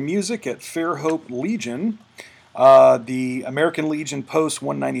barbecue and music at Fairhope Legion. The American Legion Post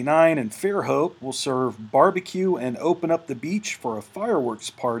 199 in Fairhope will serve barbecue and open up the beach for a fireworks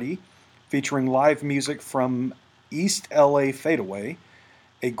party featuring live music from East LA Fadeaway,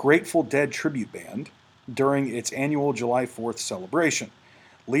 a Grateful Dead tribute band, during its annual July 4th celebration.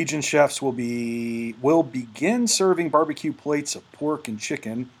 Legion chefs will begin serving barbecue plates of pork and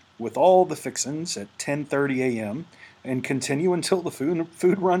chicken with all the fixins at 10:30 a.m. and continue until the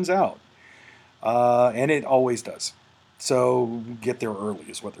food runs out. And it always does. So get there early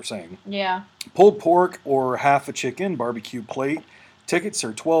is what they're saying. Yeah. Pulled pork or half a chicken barbecue plate. Tickets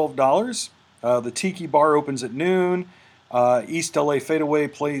are $12. The Tiki Bar opens at noon. East LA Fadeaway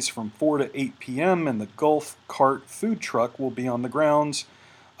plays from 4 to 8 p.m. and the Golf Cart food truck will be on the grounds.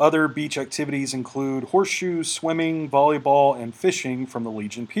 Other beach activities include horseshoes, swimming, volleyball, and fishing from the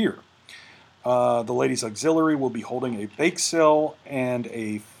Legion Pier. The Ladies Auxiliary will be holding a bake sale and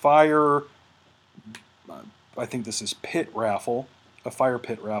a fire, I think this is pit raffle. A fire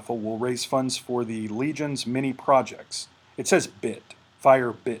pit raffle will raise funds for the Legion's many projects. It says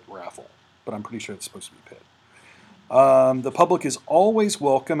fire bit raffle, but I'm pretty sure it's supposed to be pit. The public is always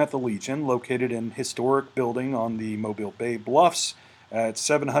welcome at the Legion, located in historic building on the Mobile Bay Bluffs at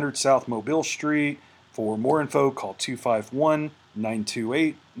 700 South Mobile Street. For more info, call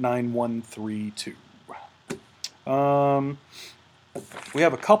 251-928-9132. We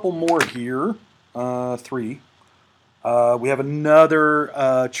have a couple more here, 3. We have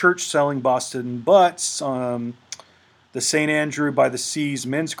another church selling Boston Butts. The St. Andrew by the Seas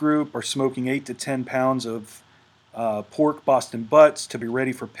men's group are smoking 8 to 10 pounds of pork Boston Butts to be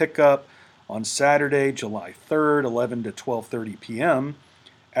ready for pickup on Saturday, July 3rd, 11 to 12:30 p.m.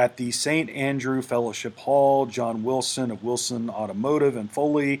 at the St. Andrew Fellowship Hall. John Wilson of Wilson Automotive in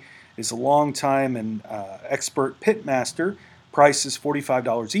Foley is a longtime and expert pit master. Price is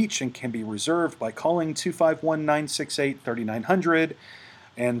 $45 each and can be reserved by calling 251-968-3900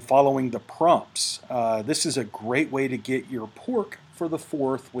 and following the prompts. This is a great way to get your pork for the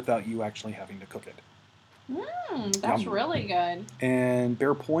 4th without you actually having to cook it. That's really good. And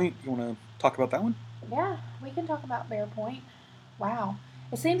Bear Point, you want to talk about that one? Yeah, we can talk about Bear Point. Wow.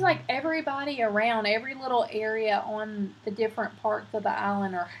 It seems like everybody around, every little area on the different parts of the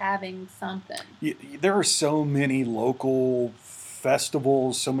island are having something. There are so many local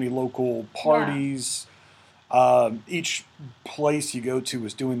festivals, so many local parties. Yeah. Each place you go to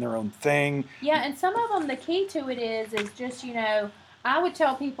is doing their own thing. Yeah, and some of them, the key to it is just, I would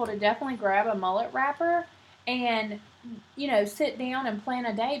tell people to definitely grab a mullet wrapper and, sit down and plan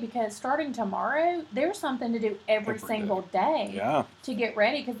a day, because starting tomorrow, there's something to do every single day to get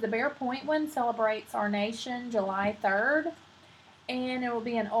ready, because the Bear Point one celebrates our nation July 3rd, and it will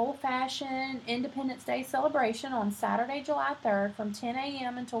be an old-fashioned Independence Day celebration on Saturday, July 3rd from 10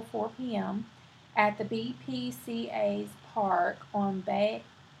 a.m. until 4 p.m. at the BPCA's Park on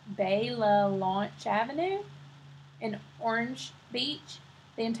Bela Launch Avenue in Orange Beach.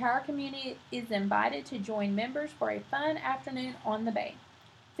 The entire community is invited to join members for a fun afternoon on the bay.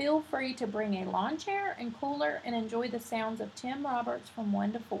 Feel free to bring a lawn chair and cooler and enjoy the sounds of Tim Roberts from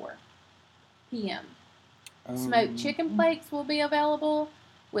 1 to 4 p.m. Smoked chicken plates will be available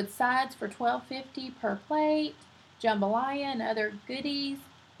with sides for $12.50 per plate. Jambalaya and other goodies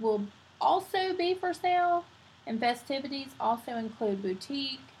will also be for sale. And festivities also include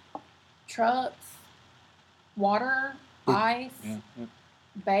boutique, trucks, water, ice,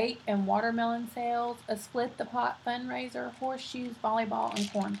 bake and watermelon sales, a split the pot fundraiser, horseshoes, volleyball, and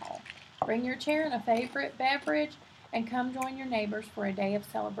cornhole. Bring your chair and a favorite beverage and come join your neighbors for a day of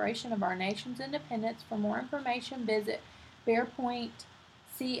celebration of our nation's independence. For more information, visit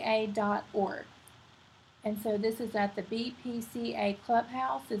bearpointca.org. And so this is at the BPCA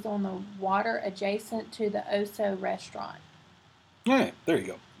Clubhouse. It's on the water adjacent to the Oso restaurant. All right, there you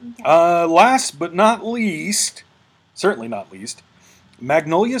go. Okay. Last but not least, certainly not least,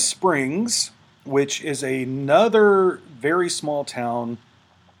 Magnolia Springs, which is another very small town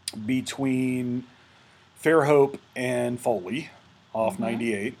between Fairhope and Foley off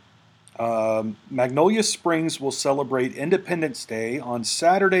 98. Magnolia Springs will celebrate Independence Day on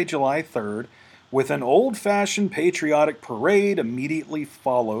Saturday, July 3rd, with an old-fashioned patriotic parade immediately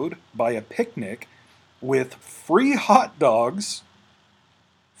followed by a picnic with free hot dogs.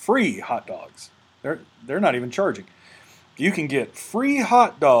 Free hot dogs. They're not even charging. You can get free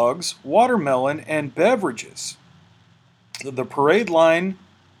hot dogs, watermelon, and beverages. The parade lineup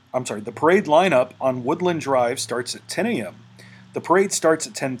on Woodland Drive starts at 10 a.m. The parade starts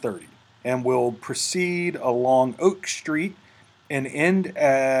at 10:30 and will proceed along Oak Street and end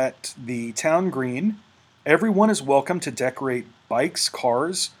at the town green. Everyone is welcome to decorate bikes,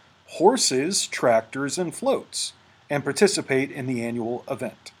 cars, horses, tractors, and floats, and participate in the annual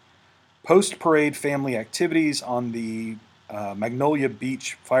event. Post-parade family activities on the Magnolia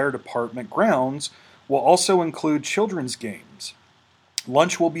Beach Fire Department grounds will also include children's games.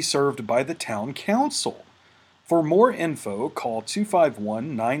 Lunch will be served by the town council. For more info, call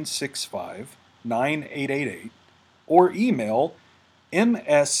 251-965-9888 or email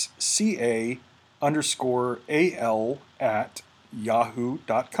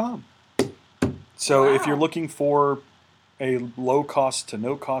msca_al@yahoo.com. So if you're looking for a low-cost to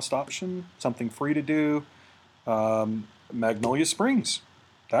no-cost option, something free to do, Magnolia Springs.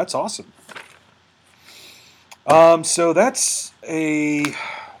 That's awesome. So that's a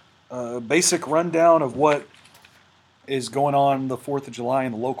basic rundown of what is going on the 4th of July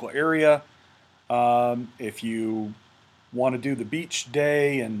in the local area. If you want to do the beach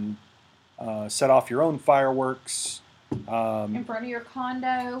day and set off your own fireworks. In front of your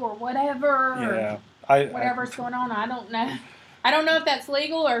condo or whatever. Yeah. Whatever's going on, I don't know. I don't know if that's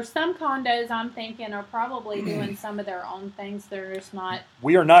legal, or some condos I'm thinking are probably doing some of their own things. They're just not.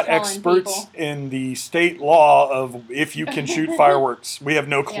 We are not experts in the state law of if you can shoot fireworks. We have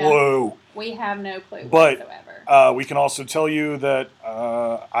no clue. Yeah, we have no clue whatsoever. We can also tell you that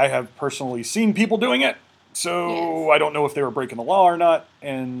I have personally seen people doing it, so I don't know if they were breaking the law or not.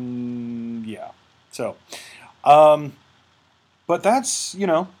 And yeah, so. But that's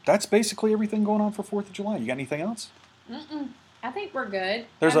basically everything going on for 4th of July. You got anything else? I think we're good.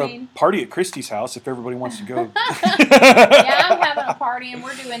 There's a party at Christy's house if everybody wants to go. Yeah, I'm having a party and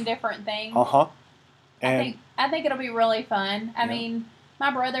we're doing different things. And I think it'll be really fun. I mean, my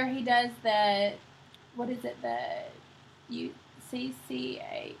brother, he does the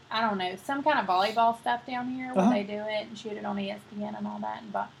UCCA, I don't know, some kind of volleyball stuff down here where they do it and shoot it on ESPN and all that,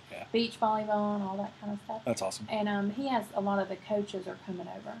 and beach volleyball and all that kind of stuff. That's awesome. And he has a lot of the coaches are coming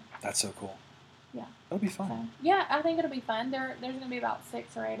over. That's so cool. Yeah. That'll be fun. So, yeah, I think it'll be fun. There's going to be about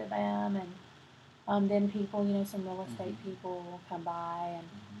 6 or 8 of them, and then people, some real estate people will come by and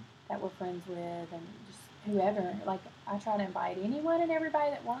that we're friends with, and just whoever. Like, I try to invite anyone and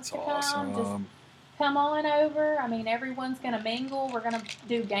everybody that wants to come. Awesome. Just come on over. I mean, everyone's going to mingle. We're going to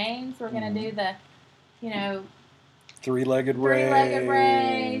do games. We're going to do the, three-legged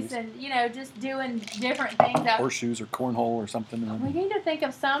race, and just doing different things. Horseshoes or cornhole or something. We need to think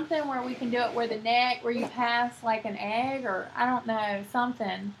of something where we can do it where you pass like an egg, or I don't know,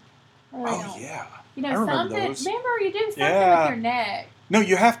 something. Yeah. I remember those. Remember you do something with your neck. No,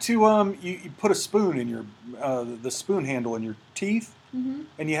 you have to you put a spoon in your the spoon handle in your teeth. And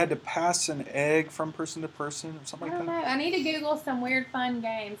you had to pass an egg from person to person or something like that. I don't know. I need to Google some weird fun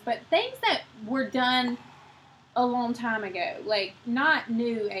games, but things that were done a long time ago, like not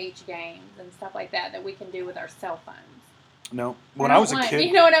new age games and stuff like that we can do with our cell phones. No, when I was a kid,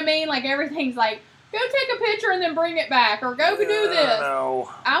 you know what I mean? Like everything's like, go take a picture and then bring it back, or go do this. No.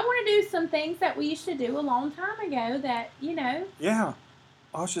 I want to do some things that we used to do a long time ago that Yeah,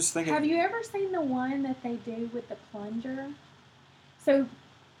 I was just thinking. Have you ever seen the one that they do with the plunger? So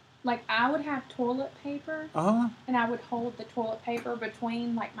like I would have toilet paper, and I would hold the toilet paper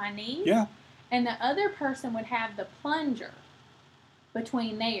between like my knees. Yeah. And the other person would have the plunger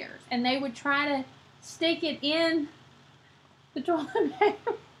between theirs, and they would try to stick it in the toilet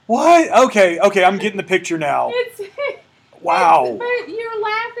paper. What? Okay, I'm getting the picture now. Wow. But you're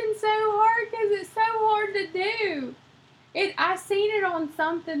laughing so hard because it's so hard to do. I seen it on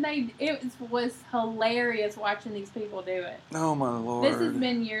something. It was hilarious watching these people do it. Oh my Lord! This has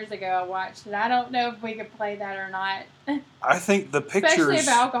been years ago. I watched it. I don't know if we could play that or not. I think the pictures, especially if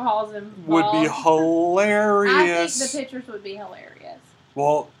alcohol's involved, would be hilarious. I think the pictures would be hilarious.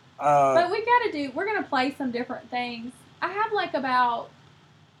 Well, but we're gonna play some different things. I have like about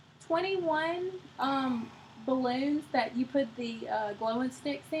 21 balloons that you put the glowing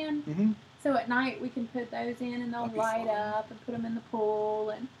sticks in. Mm-hmm. So at night we can put those in and they'll light up and put them in the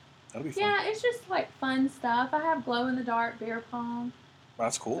pool and that'll be fun. Yeah, it's just like fun stuff. I have glow in the dark beer pong.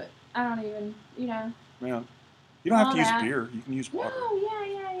 That's cool. But I don't even, Yeah. You don't have to use beer. You can use water. No,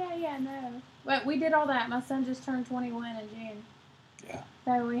 no. But we did all that. My son just turned 21 in June. Yeah.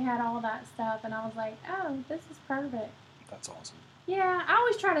 So we had all that stuff and I was like, oh, this is perfect. That's awesome. Yeah, I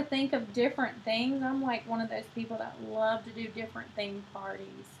always try to think of different things. I'm like one of those people that love to do different theme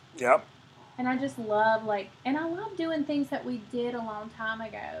parties. Yep. And I just love and I love doing things that we did a long time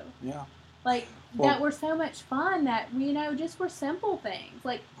ago. Yeah. That were so much fun that, just were simple things.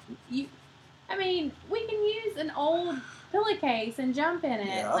 We can use an old pillowcase and jump in it.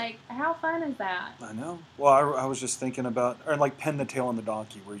 Yeah. How fun is that? I know. Well, I was just thinking about, or Pin the Tail on the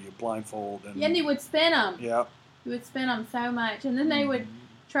Donkey, where you blindfold and... Yeah, and you would spin them. Yeah. You would spin them so much. And then they would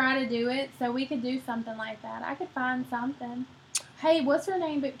try to do it, so we could do something like that. I could find something. Hey, what's her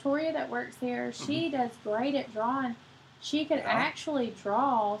name? Victoria that works here. She does great at drawing. She could actually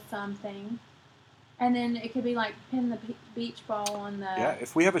draw something, and then it could be like pin the beach ball on the... Yeah,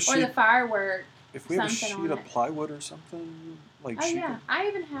 if we have a sheet... Or the firework. If we have a sheet of plywood or something, I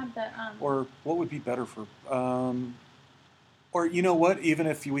even have the... Or what would be better for... or you know what? Even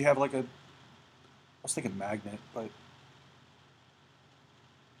if we have I was thinking magnet, but...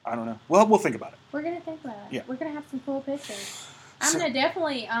 I don't know. Well, we'll think about it. We're going to think about it. Yeah. We're going to have some cool pictures. I'm going to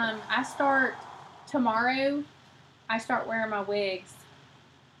definitely... I start tomorrow... I start wearing my wigs.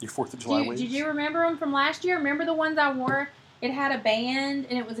 Your 4th of July wigs? Did you remember them from last year? Remember the ones I wore? It had a band,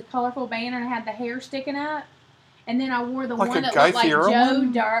 and it was a colorful band, and it had the hair sticking up. And then I wore the one that looked like Joe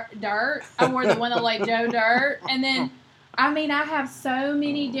Dirt. I wore the one that looked like Joe Dirt. And then, I have so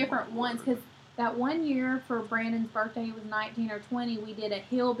many different ones. Because that one year for Brandon's birthday, he was 19 or 20, we did a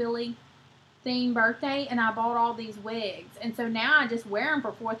hillbilly themed birthday, and I bought all these wigs. And so now I just wear them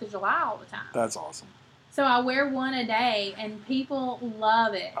for 4th of July all the time. That's awesome. So I wear one a day, and people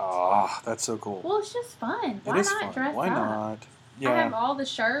love it. Oh, that's so cool. Well, it's just fun. Why not dress up? Why not? Yeah. I have all the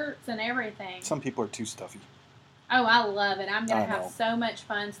shirts and everything. Some people are too stuffy. Oh, I love it. I'm going to have so much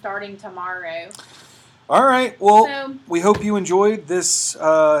fun starting tomorrow. All right. Well, we hope you enjoyed this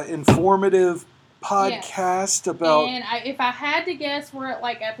informative podcast about... And if I had to guess, we're at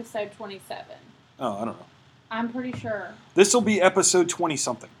episode 27. Oh, I don't know. I'm pretty sure. This will be episode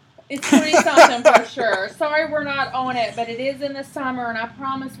 20-something. It's 20-something for sure. Sorry we're not on it, but it is in the summer, and I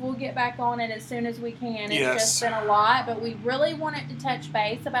promise we'll get back on it as soon as we can. It's just been a lot, but we really wanted to touch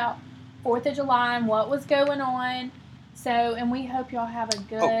base about 4th of July and what was going on. And we hope y'all have a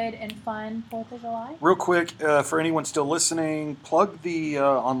good and fun 4th of July. Real quick, for anyone still listening, plug the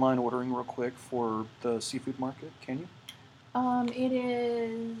online ordering real quick for the seafood market. Can you? It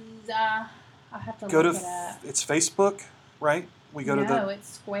is... I have to look it up. It's Facebook, right? No,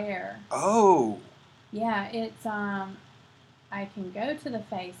 it's Square. Oh. Yeah, it's, I can go to the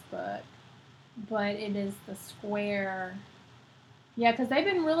Facebook, but it is the Square. Yeah, because they've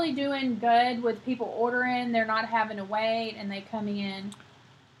been really doing good with people ordering. They're not having to wait, and they come in.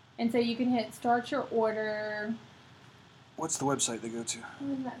 And so you can hit start your order. What's the website they go to?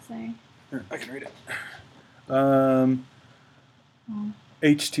 What does that say? Here, I can read it. I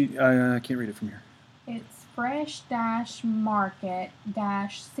can't read it from here. It's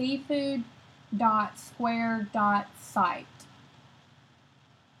fresh-market-seafood.square.site.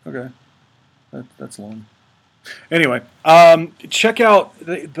 Okay. That's long. Anyway, check out,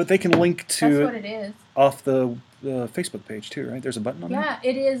 but they can link to... That's what it is. Off the Facebook page too, right? There's a button on there? Yeah,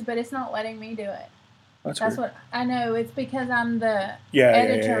 it is, but it's not letting me do it. That's weird. What I know. It's because I'm the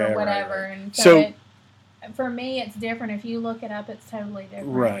editor or whatever. Right. And so for me, it's different. If you look it up, it's totally different.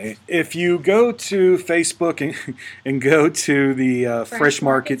 Right. If you go to Facebook and go to the Fresh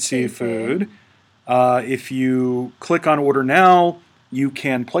Market Seafood, if you click on Order Now, you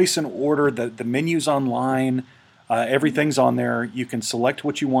can place an order. The menu's online. Everything's on there. You can select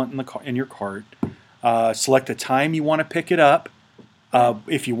what you want in your cart. Select the time you want to pick it up.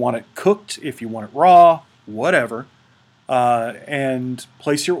 If you want it cooked, if you want it raw, whatever. And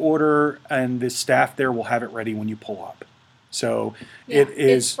place your order, and the staff there will have it ready when you pull up. So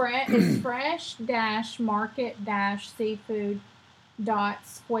it's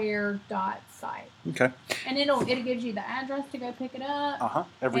fresh-market-seafood.square.site. Okay. And it gives you the address to go pick it up.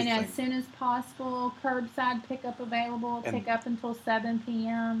 Everything. And as soon as possible, curbside pickup available. Pick up until 7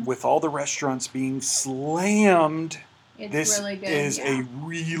 p.m. With all the restaurants being slammed, this really good, is a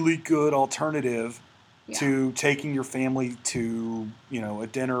really good alternative to taking your family to, a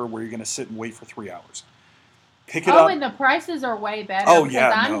dinner where you're going to sit and wait for 3 hours. Pick it up. And the prices are way better.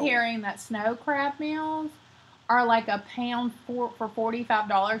 I'm hearing that snow crab meals are like a pound for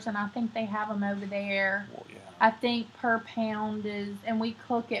 $45, and I think they have them over there. Well, yeah. I think per pound is, and we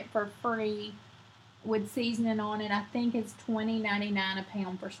cook it for free with seasoning on it. I think it's $20.99 a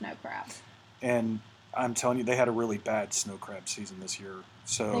pound for snow crab. And I'm telling you, they had a really bad snow crab season this year.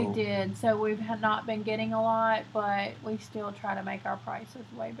 So they did. So we've not been getting a lot, but we still try to make our prices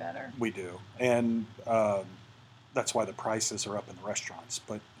way better. We do, and that's why the prices are up in the restaurants.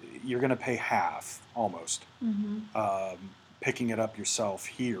 But you're going to pay half, almost, picking it up yourself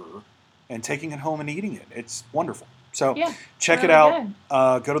here and taking it home and eating it. It's wonderful. So check it out.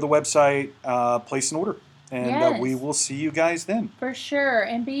 Go to the website, place an order. And we will see you guys then. For sure.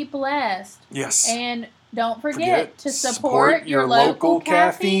 And be blessed. Yes. And don't forget to support your local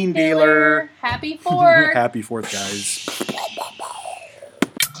caffeine dealer. Happy 4th. Happy 4th, guys.